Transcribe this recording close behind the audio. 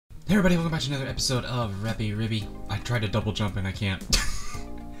Hey everybody, welcome back to another episode of Rabi-Ribi. I tried to double jump and I can't.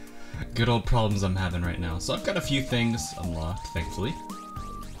 Good old problems I'm having right now. So I've got a few things unlocked, thankfully.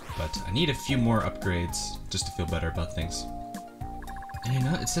 But I need a few more upgrades just to feel better about things. And you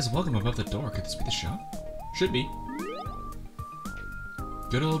know, it says welcome above the door. Could this be the shop? Should be.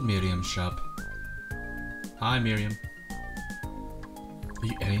 Good old Miriam shop. Hi Miriam. Are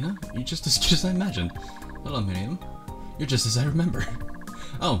you Elena? You're just as good as I imagined. Hello Miriam. You're just as I remember.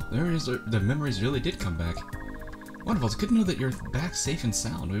 Oh, the memories really did come back. Wonderful, it's good to know that you're back safe and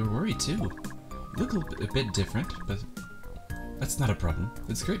sound. We were worried too. You look a bit different, but that's not a problem.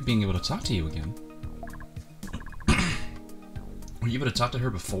 It's great being able to talk to you again. Were you able to talk to her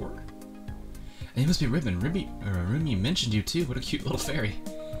before? And you must be Ribbon. Rumi mentioned you too. What a cute little fairy.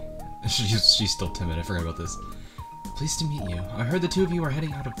 She's still timid, I forgot about this. Pleased to meet you. I heard the two of you are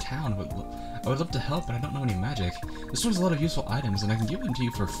heading out of town. I would love to help, but I don't know any magic. This store has a lot of useful items, and I can give them to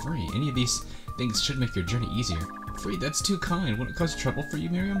you for free. Any of these things should make your journey easier. Free? That's too kind. Won't it cause trouble for you,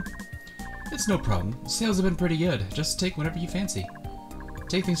 Miriam? It's no problem. The sales have been pretty good. Just take whatever you fancy.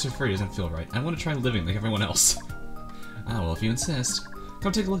 Take things for free doesn't feel right. I want to try living like everyone else. Ah, well, if you insist.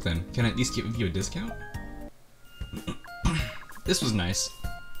 Come take a look then. Can I at least give you a discount? This was nice.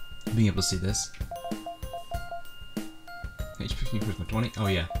 Being able to see this. HP for 20? Oh,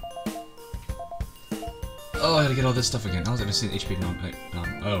 yeah. Oh, I gotta get all this stuff again. I was gonna see the HP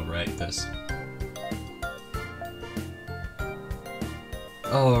oh, right, this.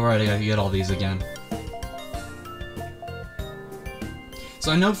 Oh, right, I gotta get all these again.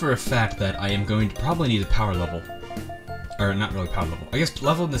 So I know for a fact that I am going to probably need a power level. Or, not really power level. I guess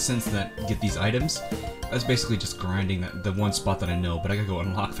level in the sense that get these items. That's basically just grinding the one spot that I know, but I gotta go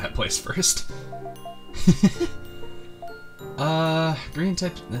unlock that place first. Green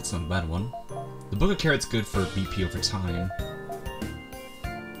type, that's not a bad one. The Book of Carrot's good for BP over time.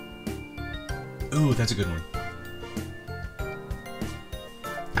 Ooh, that's a good one.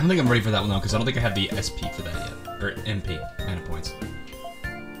 I don't think I'm ready for that one though, because I don't think I have the SP for that yet. Or MP, mana points.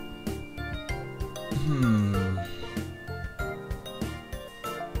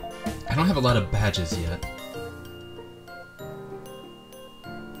 I don't have a lot of badges yet.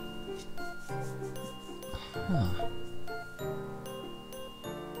 Huh.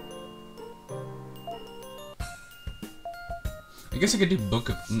 I guess I could do Book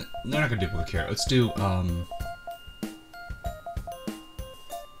of... No, I'm not gonna do Book of Carrot. Let's do, I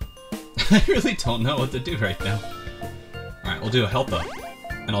really don't know what to do right now. Alright, we'll do a health up.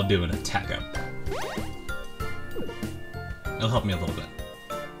 And I'll do an attack up. It'll help me a little bit.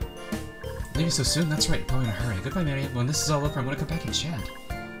 Leaving so soon? That's right, probably in a hurry. Goodbye, Miriam. When this is all over, I'm gonna come back and chat.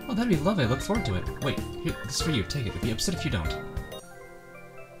 Oh, that'd be lovely. I look forward to it. Wait, here, this is for you. Take it. I'd be upset if you don't.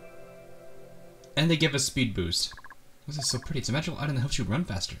 And they give us speed boost. This is so pretty. It's a magical item that helps you run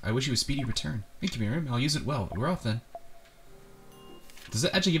faster. I wish you a speedy return. Thank you, Miriam. I'll use it well. We're off then. Does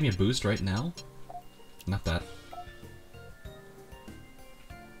it actually give me a boost right now? Not that.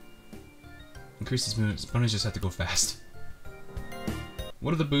 Increases movement. Bunnies just have to go fast.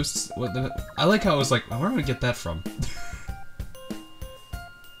 What are the boosts? I like how I was like, where am I gonna get that from?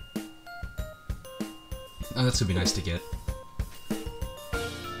 Oh, that's gonna be nice to get.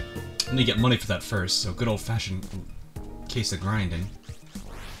 I need to get money for that first, so good old-fashioned case of grinding.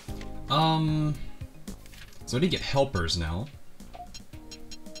 So I need to get helpers now.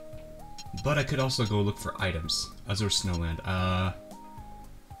 But I could also go look for items. Azure Snowland.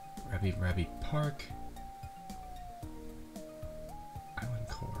 Rabi-Ribi Park. Island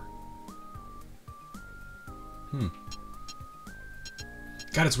Core.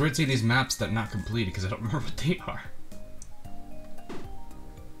 God, it's weird seeing these maps that are not completed because I don't remember what they are.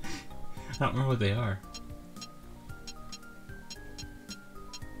 I don't remember what they are.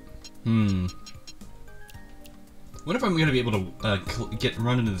 What if I'm gonna be able to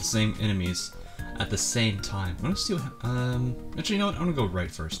run into the same enemies at the same time? I wanna see what, actually, you know what? I'm gonna go right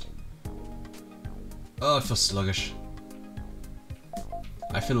first. Oh, I feel sluggish.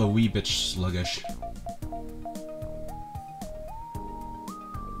 I feel a wee bit sluggish.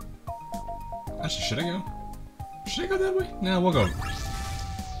 Actually, should I go? Should I go that way? No, we'll go.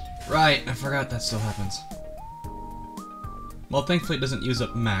 Right, I forgot that still happens. Well, thankfully it doesn't use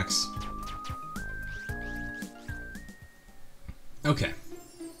up max. Okay.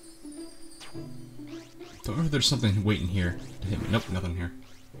 Don't remember there's something waiting here to hit me. Nope, nothing here.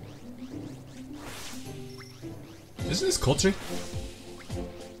 Isn't this coal tree?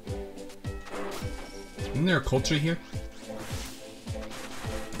 Isn't there a coal tree here?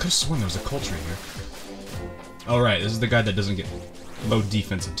 I could have sworn there was a coal tree here. Oh right, this is the guy that doesn't get low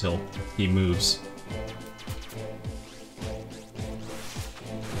defense until he moves.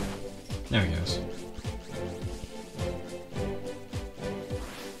 There he goes.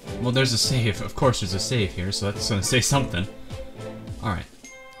 Well, there's a save. Of course there's a save here, so that's gonna say something. Alright.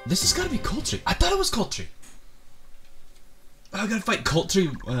 This has gotta be Coltree. I thought it was Coltree! I gotta fight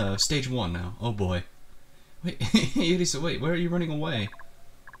Coltree, stage 1 now. Oh boy. Wait, Elisa, wait, where are you running away?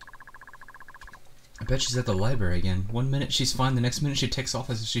 I bet she's at the library again. 1 minute she's fine, the next minute she takes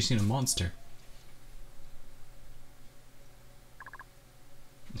off as if she's seen a monster.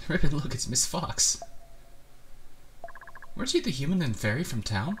 Ribbon, look, it's Miss Fox. Weren't you the human and fairy from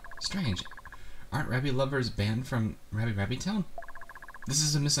town? Strange. Aren't Rabi lovers banned from Rabi-Ribi town? This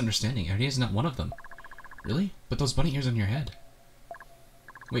is a misunderstanding. Eddie is not one of them. Really? But those bunny ears on your head.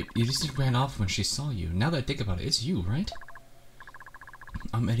 Wait, you just ran off when she saw you. Now that I think about it, it's you, right?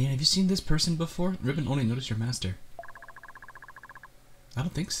 Eddie, have you seen this person before? Ribbon only noticed your master. I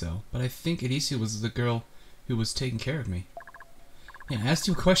don't think so, but I think Edicia was the girl who was taking care of me. Yeah, I asked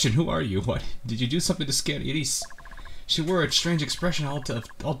you a question. Who are you? What? Did you do something to scare Edicia? She wore a strange expression all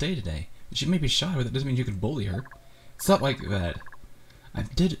day today. She may be shy, but that doesn't mean you can bully her. It's not like that. I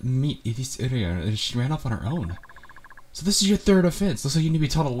did meet Edicia earlier, and she ran off on her own. So this is your third offense. Looks like you need to be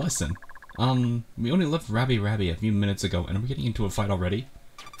taught a lesson. We only left Rabi-Ribi a few minutes ago, and we're getting into a fight already?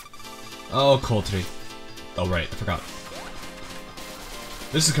 Oh, Coltree. Oh, right, I forgot.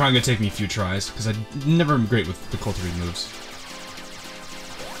 This is kind of going to take me a few tries, because I never am great with the Coltree moves.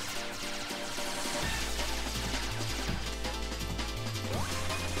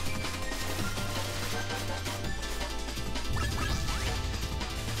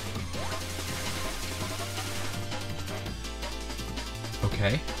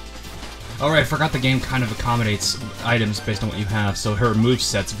 Okay. Alright, I forgot the game kind of accommodates items based on what you have, so her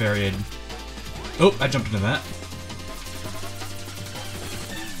moveset's varied. Oh, I jumped into that.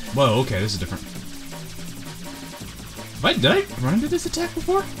 Whoa, okay, this is different. Did I run into this attack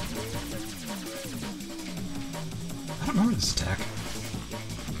before? I don't remember this attack.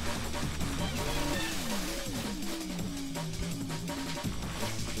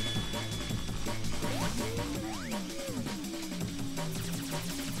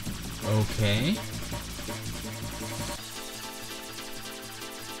 Okay.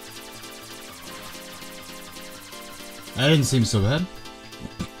 That didn't seem so bad.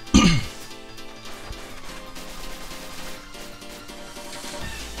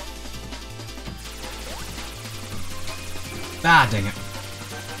 Ah, dang it.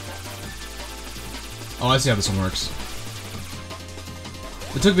 Oh, I see how this one works.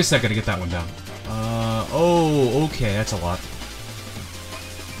 It took me a second to get that one down. Oh, okay, that's a lot.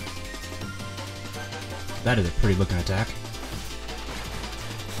 That is a pretty looking attack.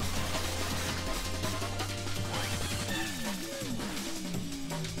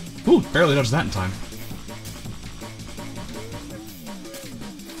 Ooh, barely dodged that in time.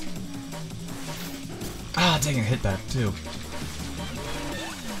 Ah, dang it, hit that too.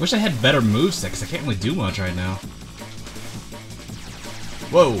 Wish I had better moveset, because I can't really do much right now.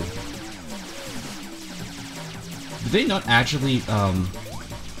 Whoa. Did they not actually,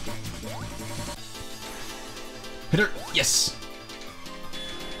 hit her! Yes!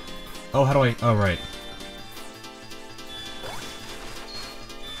 Oh, how do I... Oh, right.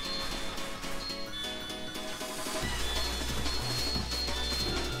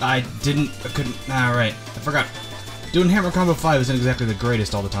 I couldn't... Alright, I forgot. Doing Hammer Combo 5 isn't exactly the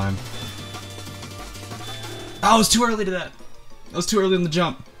greatest all the time. Oh, I was too early to that! I was too early in the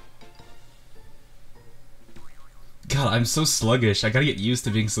jump. God, I'm so sluggish. I gotta get used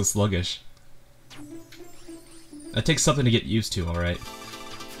to being so sluggish. That takes something to get used to, alright.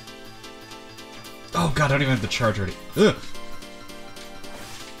 Oh god, I don't even have the charge ready. Ugh!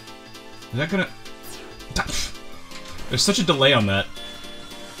 Is that gonna... There's such a delay on that.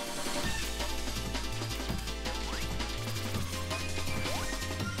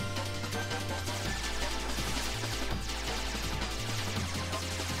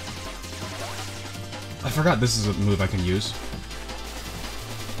 I forgot this is a move I can use.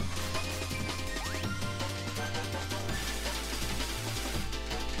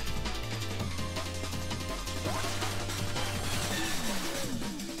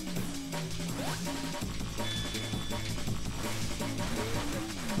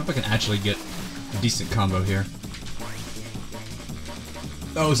 I hope I can actually get a decent combo here.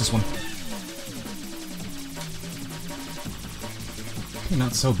 Oh, is this one? Okay,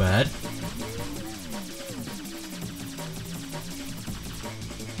 not so bad.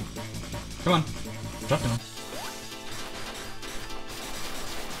 Come on, drop down.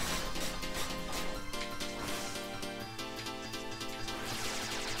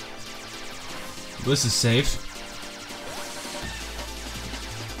 This is safe.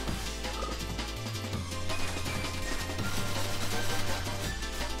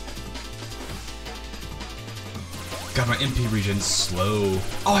 God, my MP regen's slow.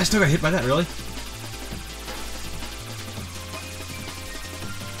 Oh, I still got hit by that, really?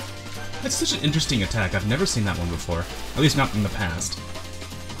 That's such an interesting attack. I've never seen that one before. At least not in the past.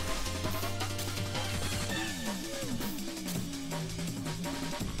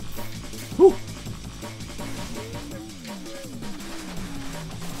 Whew!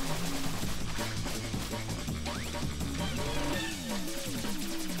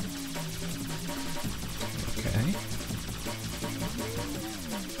 Okay.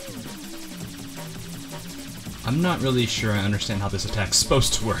 I'm not really sure I understand how this attack's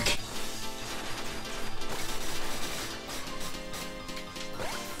supposed to work.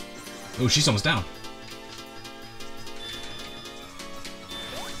 Oh, she's almost down.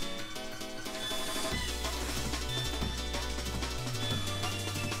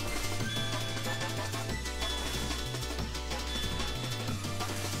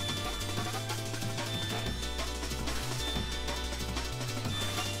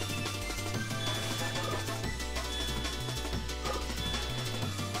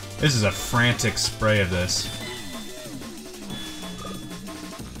 This is a frantic spray of this.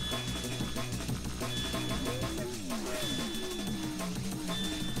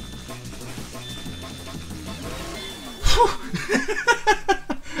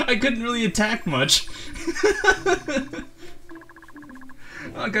 I couldn't really attack much.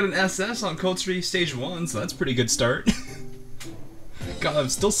 I got an SS on Cold Tree Stage 1, so that's a pretty good start. God, I'm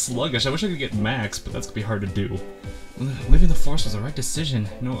still sluggish. I wish I could get max, but that's gonna be hard to do. Leaving the forest was the right decision.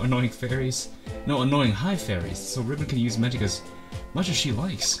 No annoying fairies. No annoying high fairies, so Ribbon can use magic as much as she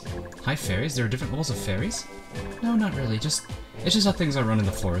likes. High fairies? There are different levels of fairies? No, not really. It's just how things are run in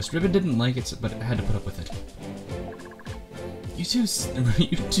the forest. Ribbon didn't like it, but had to put up with it. You two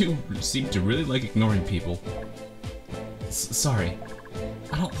seem to really like ignoring people. Sorry.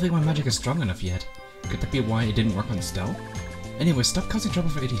 I don't think my magic is strong enough yet. Could that be why it didn't work on Stell? Anyway, stop causing trouble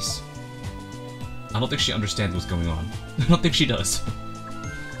for idiots. I don't think she understands what's going on. I don't think she does.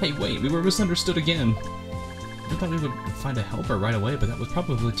 Hey, wait, we were misunderstood again. I thought we would find a helper right away, but that was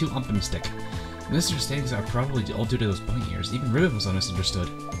probably too optimistic. Misunderstandings are probably all due to those bunny ears. Even Ribbon was misunderstood.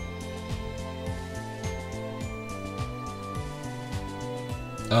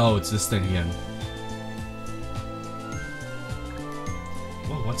 Oh, it's this thing again.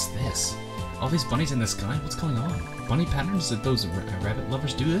 Whoa, what's this? All these bunnies in the sky? What's going on? Bunny patterns? Did those rabbit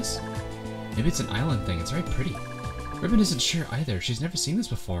lovers do this? Maybe it's an island thing. It's very pretty. Ribbon isn't sure either. She's never seen this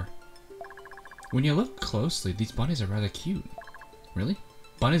before. When you look closely, these bunnies are rather cute. Really?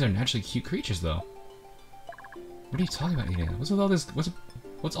 Bunnies are naturally cute creatures, though. What are you talking about, Nina? What's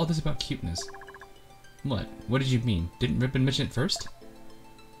all this about cuteness? What? What did you mean? Didn't Ribbon mention it first?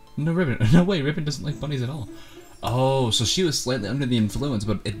 No, Ribbon. No way, Ribbon doesn't like bunnies at all. Oh, so she was slightly under the influence,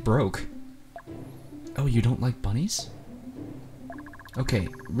 but it broke. Oh, you don't like bunnies? Okay,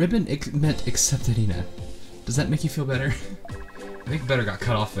 Ribbon meant accepted Nina. Does that make you feel better? I think better got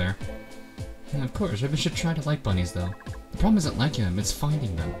cut off there. Yeah, of course, Ribbon should try to like bunnies, though. The problem isn't liking them, it's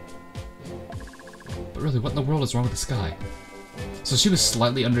finding them. But really, what in the world is wrong with the sky? So she was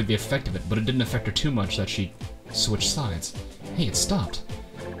slightly under the effect of it, but it didn't affect her too much that she switched sides. Hey, it stopped.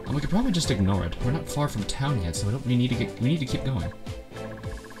 And we could probably just ignore it. We're not far from town yet, so we need to keep going.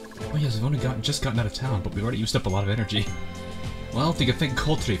 Oh yes, we've only just gotten out of town, but we've already used up a lot of energy. Well, I don't think I thank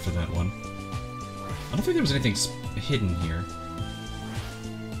Cold Tree for that one. I don't think there was anything hidden here.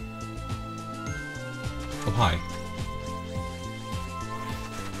 Oh, hi.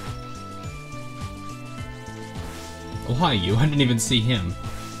 Oh, hi, you. I didn't even see him.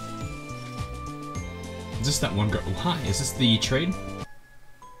 Is this that one girl? Oh, hi. Is this the trade?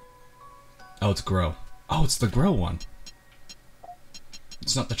 Oh, it's Grow. Oh, it's the Grow one.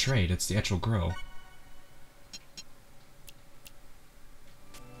 It's not the trade, it's the actual Grow.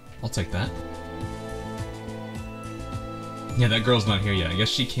 I'll take that. Yeah, that girl's not here yet. I guess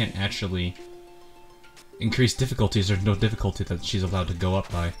she can't actually increase difficulties. There's no difficulty that she's allowed to go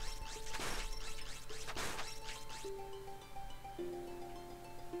up by.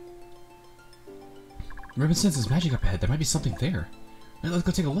 Ribbon senses magic up ahead. There might be something there. Let's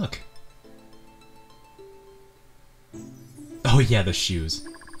go take a look. Oh yeah, the shoes.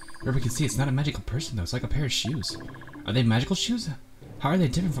 Ribbon can see it's not a magical person though. It's like a pair of shoes. Are they magical shoes? How are they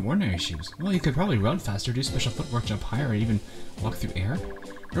different from ordinary shoes? Well, you could probably run faster, do special footwork, jump higher, or even walk through air.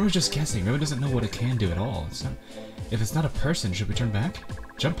 Ribbon's just guessing. Ribbon doesn't know what it can do at all. If it's not a person, should we turn back?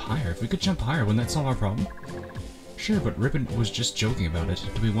 Jump higher. If we could jump higher, wouldn't that solve our problem? Sure, but Ribbon was just joking about it.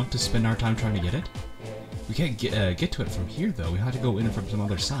 Do we want to spend our time trying to get it? We can't get to it from here, though. We have to go in from some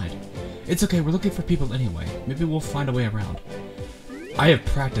other side. It's okay, we're looking for people anyway. Maybe we'll find a way around. I have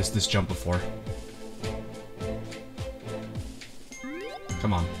practiced this jump before.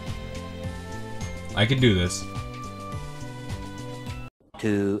 Come on. I can do this.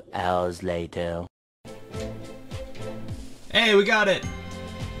 2 hours later. Hey, we got it!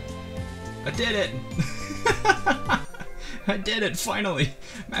 I did it! I did it, finally!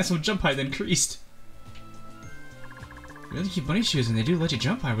 Maximum jump height increased. You really keep bunny shoes and they do let you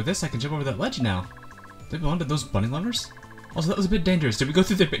jump high. With this, I can jump over that ledge now. They belong to those bunny lovers? Also, that was a bit dangerous. Did we go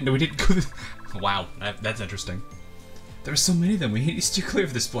through the... No, we didn't go through... Wow, that's interesting. There are so many of them. We need to steer clear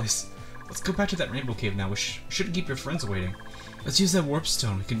of this place. Let's go back to that rainbow cave now. We shouldn't keep your friends waiting. Let's use that warp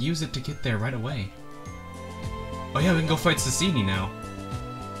stone. We can use it to get there right away. Oh yeah, we can go fight Sassini now.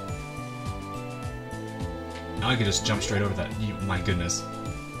 Now I can just jump straight over that. My goodness.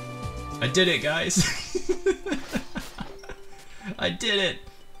 I did it, guys! I did it!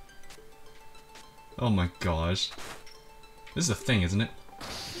 Oh my gosh. This is a thing, isn't it?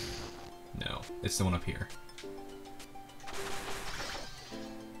 No, it's the one up here.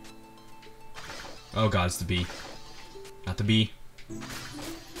 Oh god, it's the bee. Not the bee.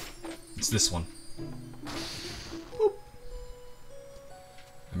 It's this one. Boop.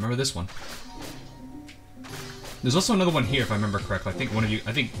 I remember this one. There's also another one here, if I remember correctly. I think one of you...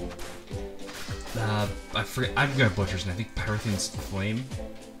 I think... I forget... I'm gonna butcher his name. I think Pyrethian's Flame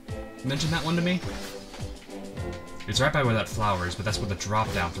mentioned that one to me. It's right by where that flower is, but that's where the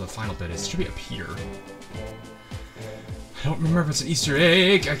drop down for the final bit is. It should be up here. I don't remember if it's an Easter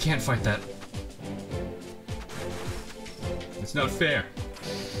egg. I can't fight that. It's not fair.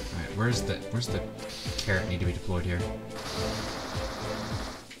 Alright, where's the carrot need to be deployed here?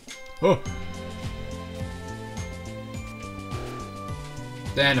 Oh!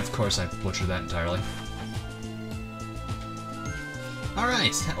 And of course I butchered that entirely.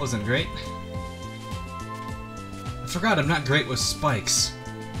 Alright, that wasn't great. I forgot I'm not great with spikes.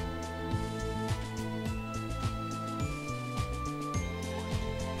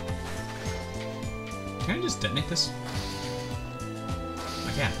 Can I just detonate this?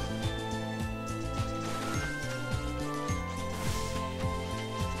 I can.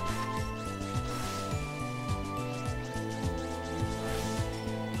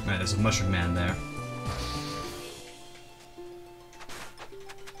 Right, there's a mushroom man there.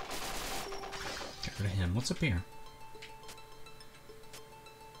 Get rid of him. What's up here?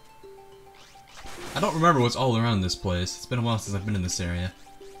 I don't remember what's all around this place. It's been a while since I've been in this area.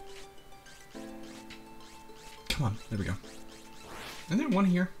 Come on, there we go. Isn't there one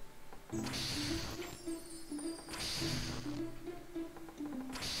here?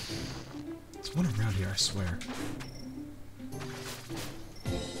 There's one around here, I swear.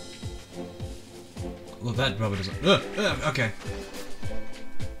 Well, that probably doesn't... okay.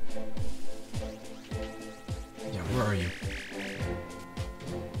 Yeah, where are you?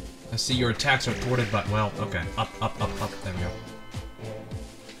 I see your attacks are thwarted, but, well, okay. Up, up, up, up. There we go.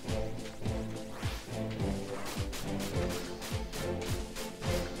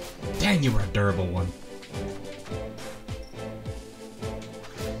 Dang, you were a durable one.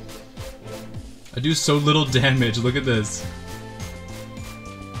 I do so little damage, look at this.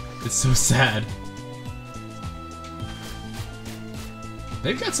 It's so sad.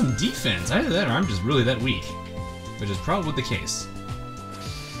 They've got some defense, either that or I'm just really that weak. Which is probably the case.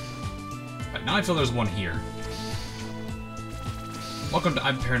 Right, now I feel there's one here. Welcome to...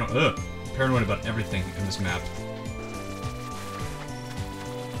 I'm paranoid. Paranoid about everything in this map.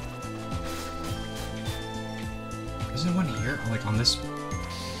 Is there one here? Like on this...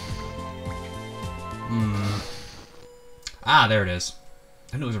 Ah, there it is.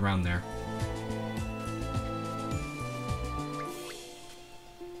 I knew it was around there.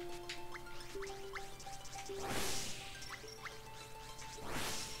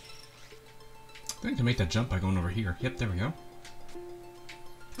 I think I can make that jump by going over here. Yep, there we go.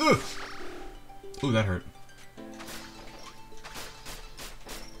 Ugh! Ooh, that hurt.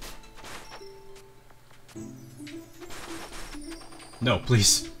 No,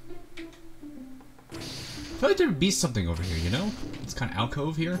 please. I feel like there would be something over here, you know? It's kind of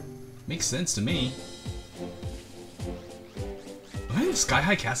alcove here. Makes sense to me. Am I in the Sky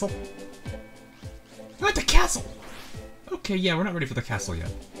High Castle? I'm at the castle! Okay, yeah, we're not ready for the castle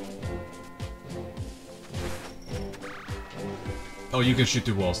yet. Oh, you can shoot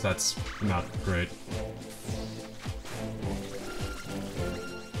through walls. That's not great.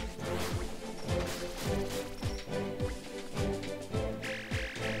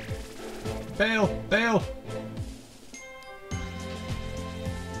 Bail! Bail!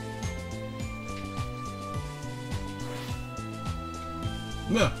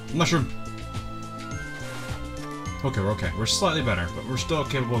 Mushroom! Okay, we're okay. We're slightly better, but we're still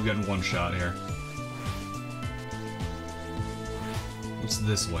capable of getting one shot here. It's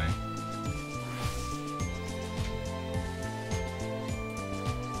this way.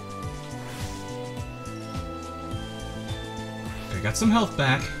 Okay, got some health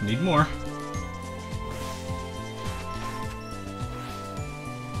back. Need more.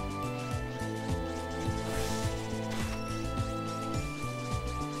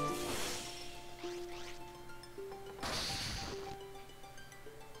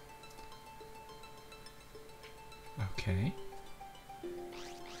 Okay.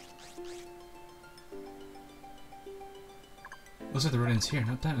 Looks like the road ends here.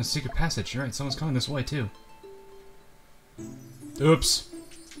 Not that. A secret passage. You're right. Someone's coming this way, too. Oops.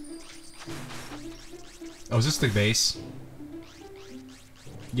 Oh, is this the base?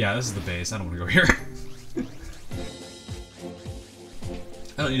 Yeah, this is the base. I don't want to go here.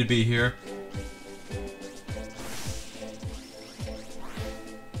 I don't need to be here.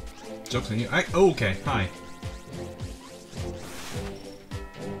 Joke's on you. Oh, okay. Hi.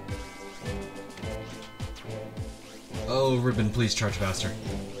 Oh, Ribbon, please charge faster.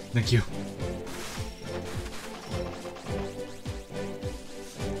 Thank you.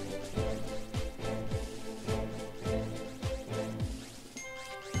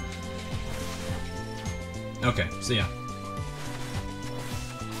 Okay, so yeah.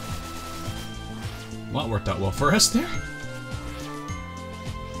 Well, that worked out well for us there.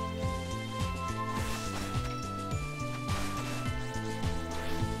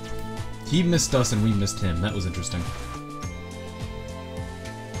 He missed us and we missed him. That was interesting.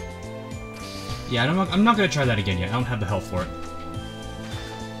 Yeah, I'm not gonna try that again yet. I don't have the health for it.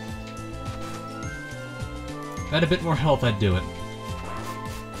 If I had a bit more health, I'd do it.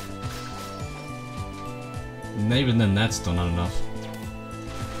 And even then, that's still not enough.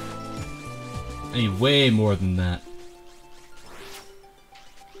 I need way more than that.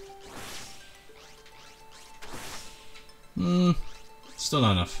 Still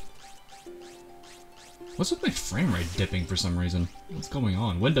not enough. What's with my frame rate dipping for some reason? What's going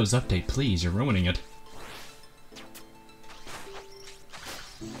on? Windows update, please. You're ruining it.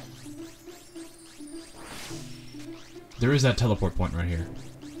 There is that teleport point right here.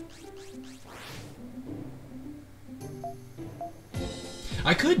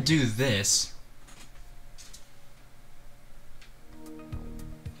 I could do this.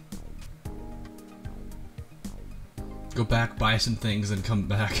 Go back, buy some things, and come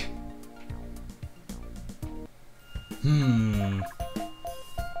back.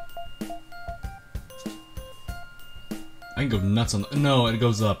 I can go nuts on the— no, it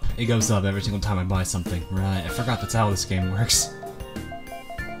goes up. It goes up every single time I buy something. Right, I forgot that's how this game works.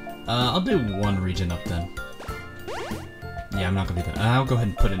 I'll do one region up then. Yeah, I'm not gonna do that. I'll go ahead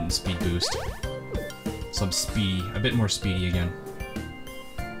and put it in speed boost. So I'm speedy. A bit more speedy again.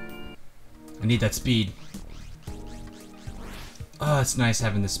 I need that speed. Oh, it's nice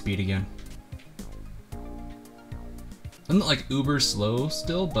having the speed again. I'm not like uber slow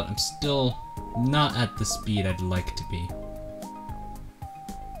still, but I'm still not at the speed I'd like to be.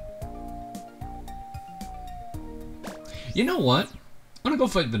 You know what? I'm gonna go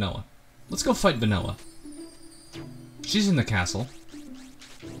fight Vanilla. Let's go fight Vanilla. She's in the castle.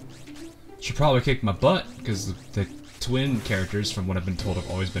 She'll probably kick my butt, because the twin characters, from what I've been told, have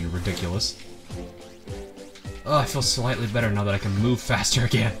always been ridiculous. Oh, I feel slightly better now that I can move faster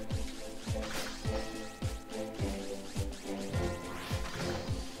again.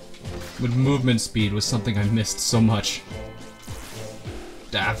 With movement speed was something I missed so much.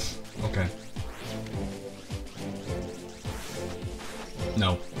 Daff. Okay.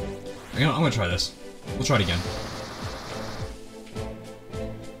 No. I'm gonna try this. We'll try it again.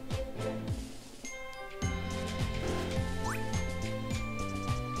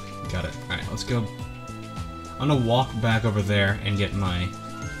 Got it. Alright, let's go. I'm gonna walk back over there and get my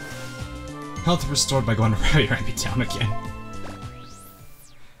health restored by going to Rabi-Ribi Town again.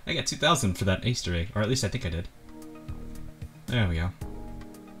 I got 2,000 for that Easter egg, or at least I think I did. There we go.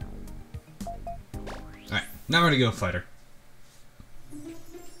 Alright, now we're gonna go fight her.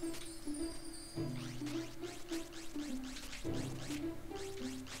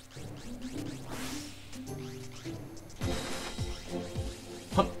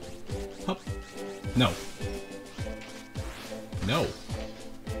 Hup. Hup. No. No.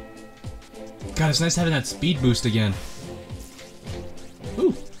 God, it's nice having that speed boost again.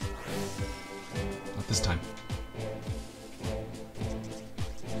 Ooh. Not this time.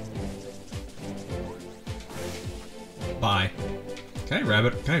 Bye. Can I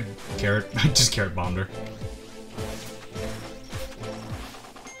rabbit? Can I carrot? I just carrot bombed her.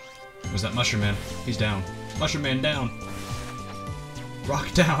 Where's that Mushroom Man? He's down. Mushroom Man down.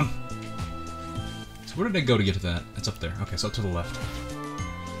 Rock down. So where did I go to get to that? It's up there. Okay, so up to the left.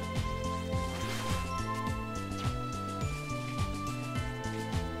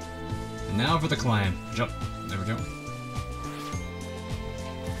 Now for the climb. Jump. There we go.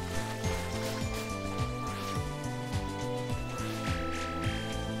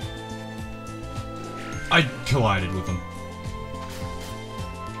 I collided with him.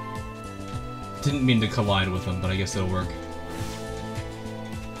 Didn't mean to collide with him, but I guess it'll work.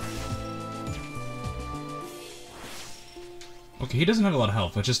 Okay, he doesn't have a lot of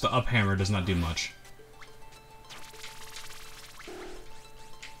health, but just the up hammer does not do much.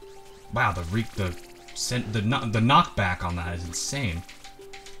 Wow, the knockback on that is insane.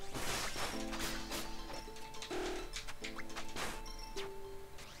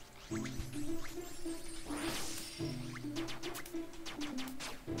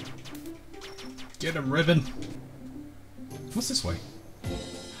 Get him, Ribbon. What's this way?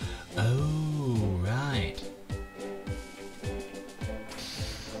 Oh, right.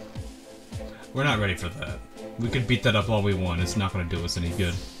 We're not ready for that. We could beat that up all we want. It's not going to do us any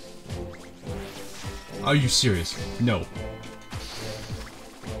good. Are you serious? No.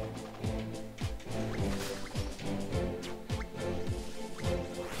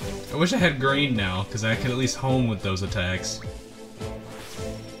 I wish I had green now, because I could at least home with those attacks.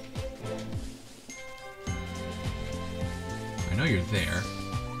 I know you're there.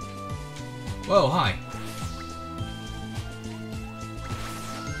 Whoa, hi.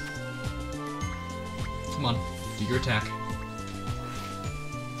 Come on, do your attack.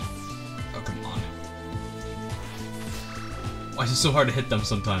 Oh, come on. Why is it so hard to hit them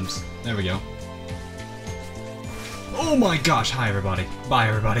sometimes? There we go. Oh my gosh, hi everybody. Bye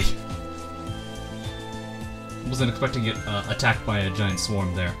everybody. Wasn't expecting to get attacked by a giant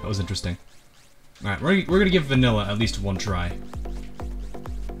swarm there. That was interesting. Alright, we're gonna give Vanilla at least one try.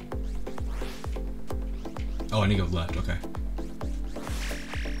 Oh, I need to go left, okay.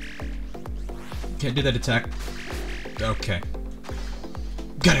 Can't do that attack. Okay.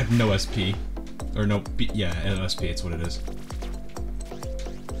 Gotta have no SP. Or no, yeah, no SP, it's what it is.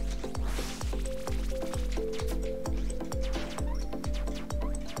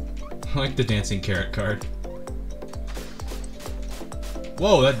 I like the dancing carrot card.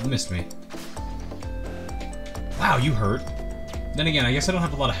 Whoa, that missed me. Wow, you hurt. Then again, I guess I don't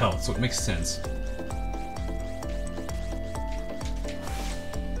have a lot of health, so it makes sense.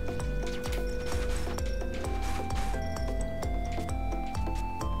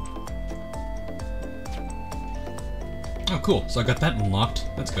 Oh, cool. So I got that unlocked.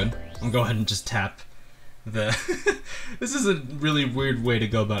 That's good. I'm gonna go ahead and just tap the... This is a really weird way to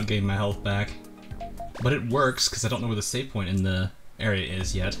go about getting my health back. But it works, because I don't know where the save point in the area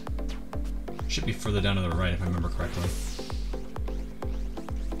is yet. Should be further down to the right, if I remember correctly.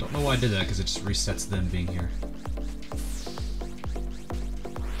 Don't know why I did that, because it just resets them being here.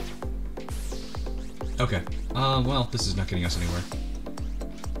 Okay. Well, this is not getting us anywhere.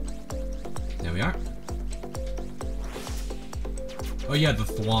 There we are. Oh yeah, the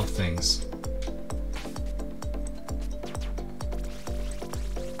thwomp things.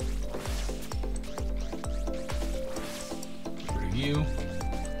 Get rid of you.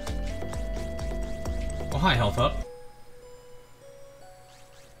 Oh, hi, health up.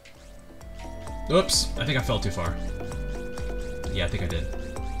 Oops, I think I fell too far. Yeah, I think I did.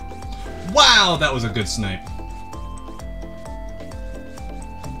 Wow, that was a good snipe.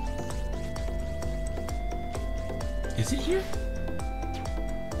 Is it here?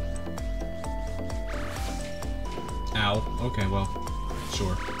 Ow. Okay, well,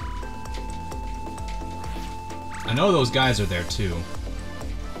 sure. I know those guys are there too.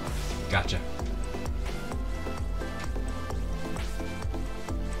 Gotcha.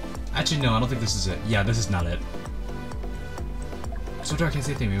 Actually, no, I don't think this is it. Yeah, this is not it. So dark, I can't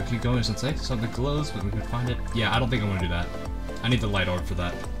see anything. We could go into something safe. Something glows, but we could find it. Yeah, I don't think I'm gonna do that. I need the light orb for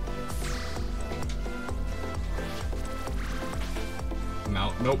that. I'm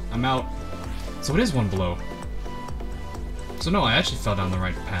out. Nope, I'm out. So it is one below. So no, I actually fell down the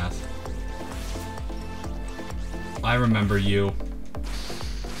right path. I remember you.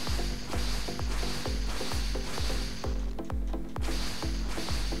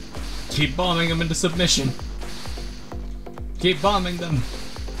 Keep bombing them into submission. Keep bombing them.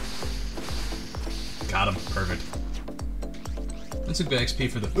 Got him. Perfect. That's a good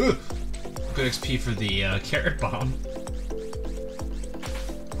XP for the... Good XP for the carrot bomb.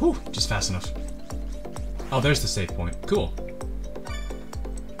 Whew, just fast enough. Oh, there's the save point. Cool.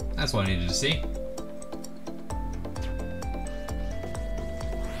 That's what I needed to see.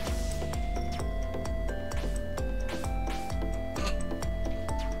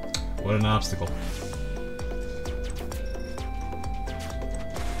 What an obstacle.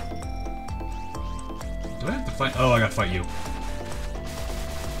 Do I have to fight? Oh, I gotta fight you.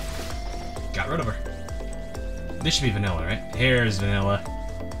 Got rid of her. This should be vanilla, right? Here's vanilla.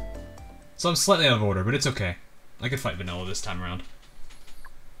 So I'm slightly out of order, but it's okay. I could fight vanilla this time around.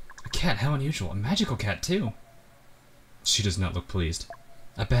 A cat, how unusual. A magical cat, too. She does not look pleased.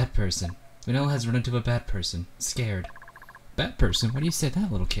 A bad person. Vanilla has run into a bad person. Scared. Bad person? Why do you say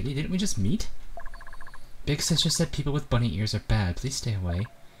that, little kitty? Didn't we just meet? Big sister said people with bunny ears are bad. Please stay away.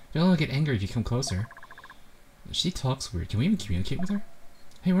 Vanilla will get angry if you come closer. She talks weird. Can we even communicate with her?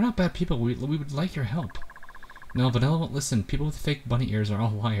 Hey, we're not bad people. We would like your help. No, Vanilla won't listen. People with fake bunny ears are all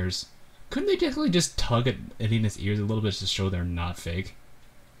liars. Couldn't they definitely just tug at Edina's ears a little bit to show they're not fake?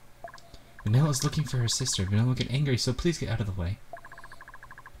 Vanilla is looking for her sister. Vanilla will get angry, so please get out of the way.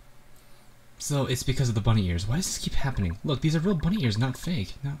 So, it's because of the bunny ears. Why does this keep happening? Look, these are real bunny ears, not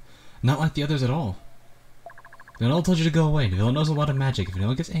fake. No, not like the others at all. Vanilla told you to go away. Vanilla knows a lot of magic. If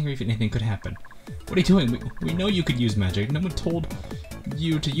Vanilla gets angry, if anything could happen. What are you doing? We know you could use magic. No one told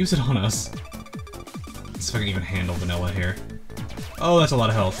you to use it on us. Let's see if I can even handle Vanilla here. Oh, that's a lot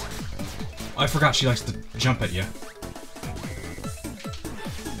of health. Oh, I forgot she likes to jump at you.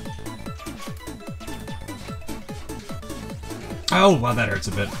 Oh, wow, that hurts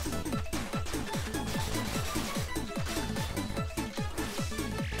a bit.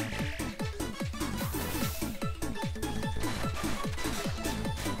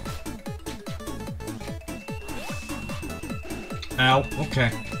 Ow,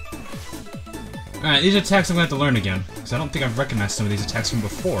 okay. Alright, these attacks I'm gonna have to learn again, because I don't think I've recognized some of these attacks from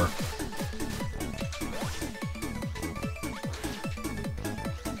before.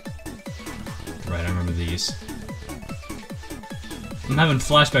 Right, I remember these. I'm having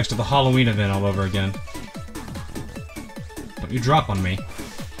flashbacks to the Halloween event all over again. Don't you drop on me.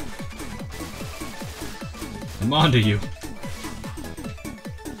 I'm onto you.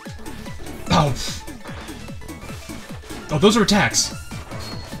 Oh! Oh, those are attacks!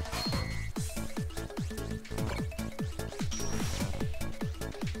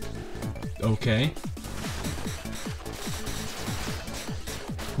 Okay.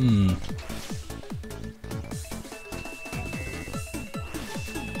 I'm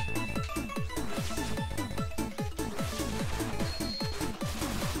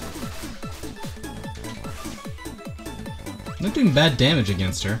not doing bad damage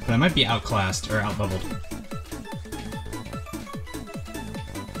against her, but I might be outclassed or outleveled.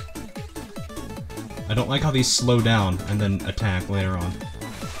 I don't like how these slow down and then attack later on.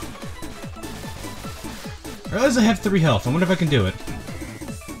 I realize I have 3 health. I wonder if I can do it.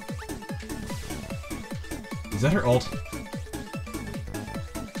 Is that her ult?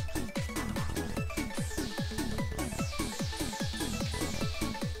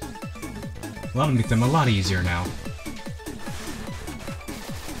 Well, that'll make them a lot easier now.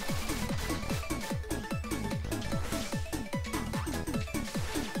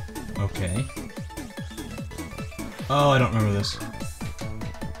 Okay. Oh, I don't remember this.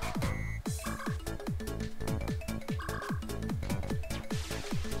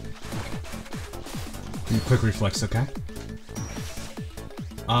 Quick reflex, okay.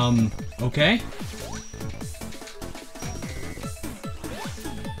 Okay.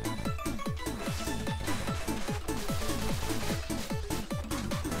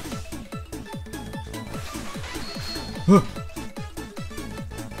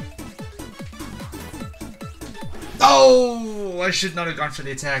 Oh, I should not have gone for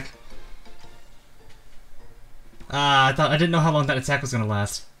the attack. I didn't know how long that attack was gonna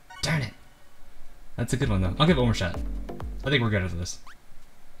last. Darn it. That's a good one though. I'll give it one more shot. I think we're good at this.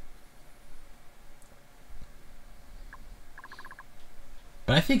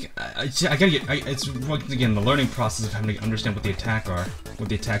 But I think I gotta get. It's once again the learning process of having to understand what the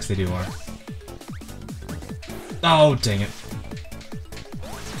attacks they do are. Oh, dang it.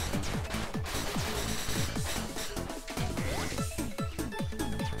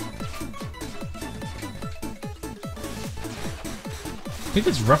 I think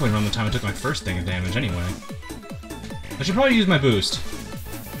that's roughly around the time I took my first thing of damage anyway. I should probably use my boost.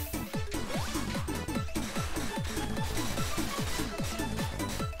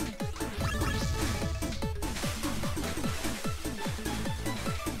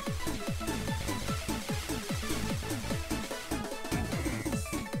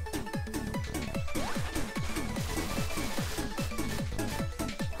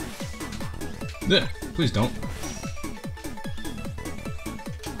 Ugh, please don't.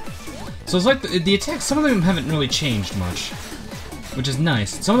 So it's like the attacks, some of them haven't really changed much, which is nice.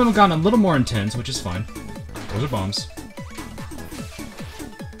 Some of them have gotten a little more intense, which is fine. Those are bombs.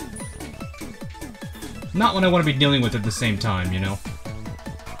 Not when I want to be dealing with it at the same time, you know?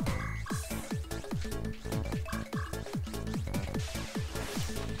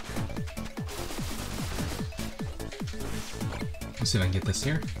 Let's see if I can get this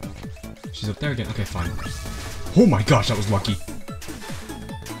here. She's up there again. Okay, fine. Oh my gosh, that was lucky.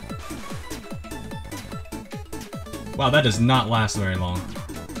 Wow, that does not last very long.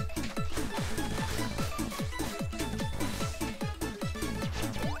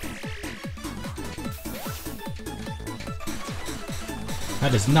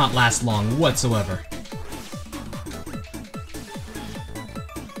 That does not last long whatsoever.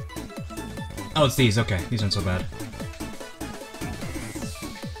 Oh, it's these. Okay, these aren't so bad.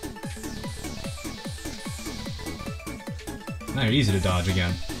 Now you're easy to dodge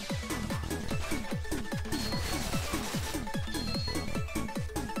again.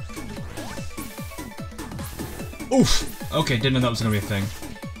 Oof! Okay, didn't know that was gonna be a thing.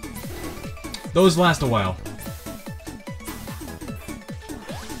 Those last a while.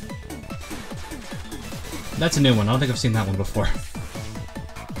 That's a new one. I don't think I've seen that one before.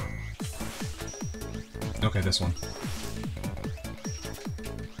 Okay, this one.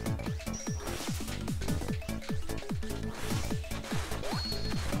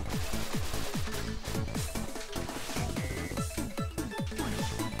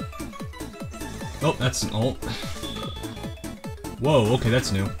 Oh, that's an ult. Whoa, okay,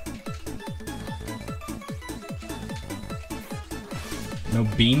 that's new. No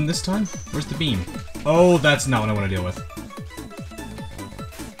beam this time? Where's the beam? Oh, that's not what I want to deal with.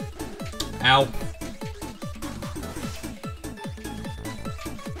 Ow.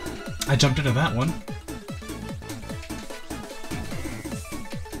 I jumped into that one.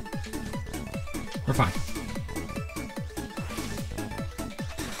 We're fine.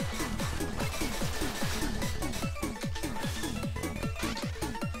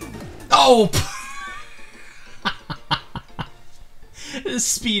 Oh!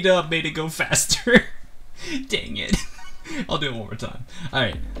 Speed up made it go faster. Dang it. I'll do it one more time.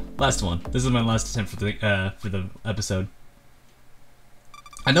 Alright, last one. This is my last attempt for the episode.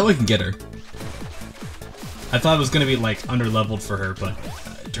 I know I can get her. I thought I was gonna be like under-leveled for her, but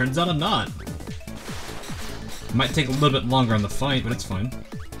it turns out I'm not. It might take a little bit longer on the fight, but it's fine.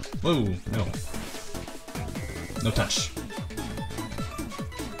 Whoa, no. No touch.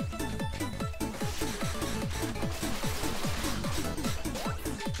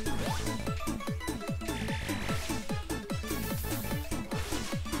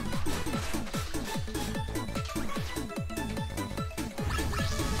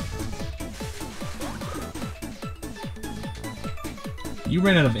 You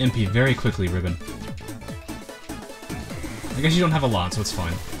ran out of MP very quickly, Ribbon. I guess you don't have a lot, so it's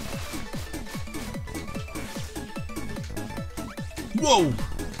fine. Whoa!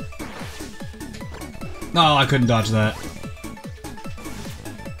 No, I couldn't dodge that.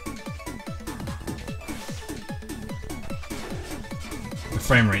 The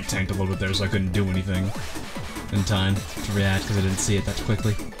frame rate tanked a little bit there, so I couldn't do anything in time to react because I didn't see it that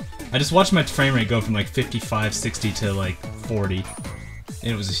quickly. I just watched my frame rate go from like 55, 60 to like 40.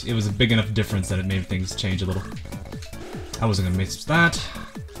 It was a big enough difference that it made things change a little. I wasn't gonna miss that.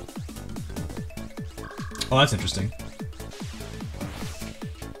 Oh, that's interesting.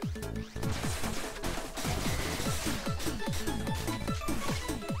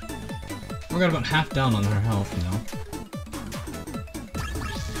 We got about half down on her health now.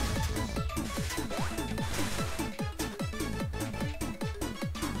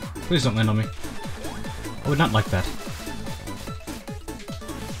 Please don't land on me. I would not like that.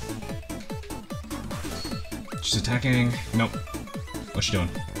 She's attacking. Nope. What's she doing?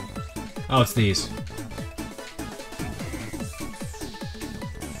 Oh, it's these.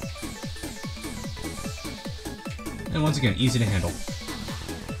 And once again, easy to handle.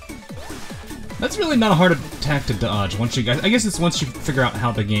 That's really not a hard attack to dodge. Once you guys, I guess it's once you figure out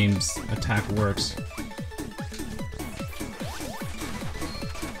how the game's attack works.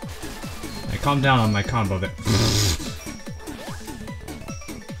 Hey, calm down on my combo there.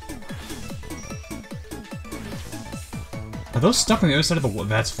 Are those stuck on the other side of the wall?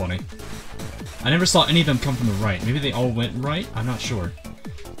 That's funny. I never saw any of them come from the right. Maybe they all went right? I'm not sure.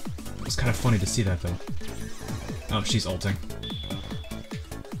 It's kind of funny to see that, though. Oh, she's ulting.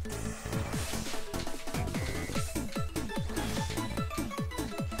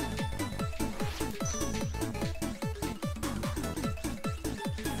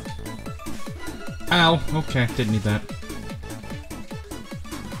 Ow! Okay, didn't need that.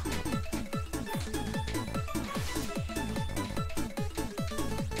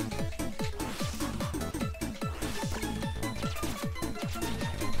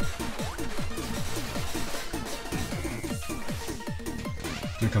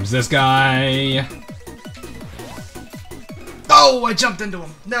 Here comes this guy. Oh, I jumped into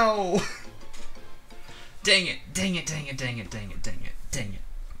him. No. Dang it, dang it, dang it, dang it, dang it, dang it, dang it.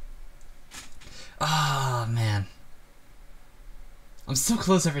 Ah, man. I'm so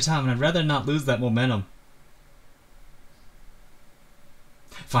close every time, and I'd rather not lose that momentum.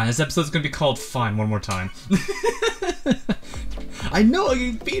 Fine, this episode's gonna be called Fine one more time. I know I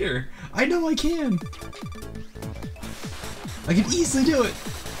can beat her! I know I can! I can easily do it!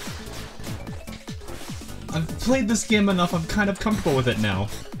 I've played this game enough, I'm kind of comfortable with it now.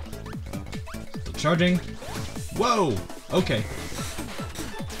 Still charging. Whoa! Okay.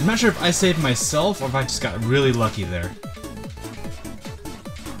 I'm not sure if I saved myself or if I just got really lucky there.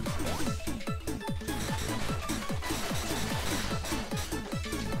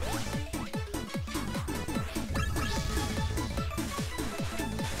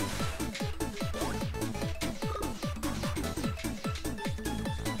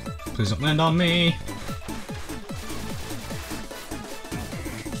 Please don't land on me.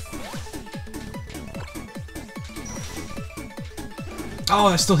 Oh,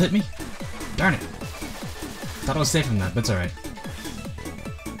 that still hit me? Darn it. Thought I was safe from that, but it's alright.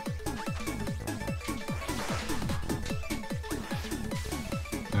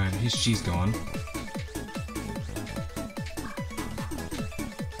 Alright, she's gone.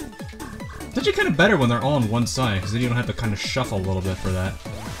 It's actually kind of better when they're all on one side, because then you don't have to kind of shuffle a little bit for that.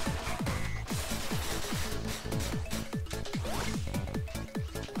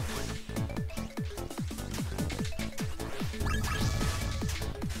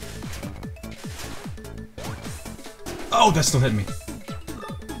 Oh, that still hit me.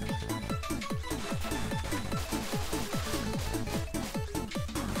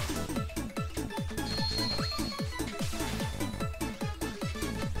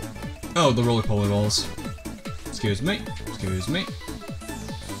 Oh, the roly-poly balls. Excuse me. Excuse me.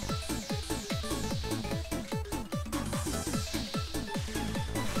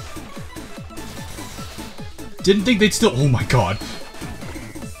 Didn't think they'd still- oh my god.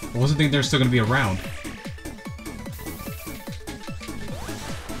 I wasn't thinking they're still gonna be around.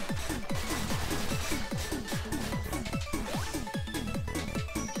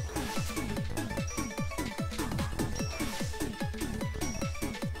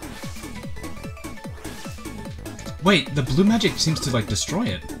 Wait, the blue magic seems to, like, destroy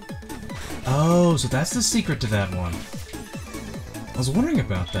it. Oh, so that's the secret to that one. I was wondering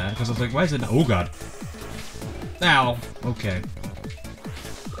about that, because I was like, why is it not- oh god. Ow. Okay.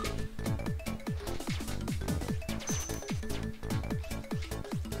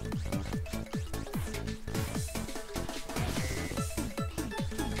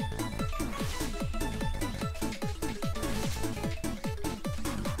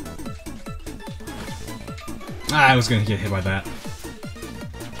 I was gonna get hit by that.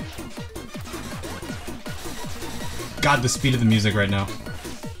 God, the speed of the music right now.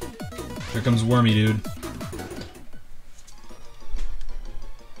 Here comes Wormy, dude.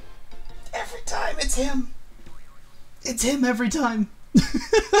 Every time, it's him! It's him every time!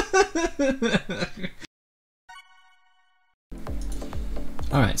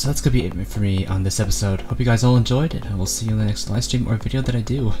 Alright, so that's gonna be it for me on this episode. Hope you guys all enjoyed it, and we'll see you in the next live stream or video that I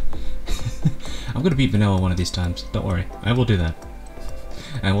do. I'm gonna beat Vanilla one of these times, don't worry. I will do that.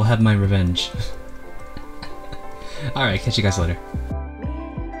 I will have my revenge. Alright, catch you guys later.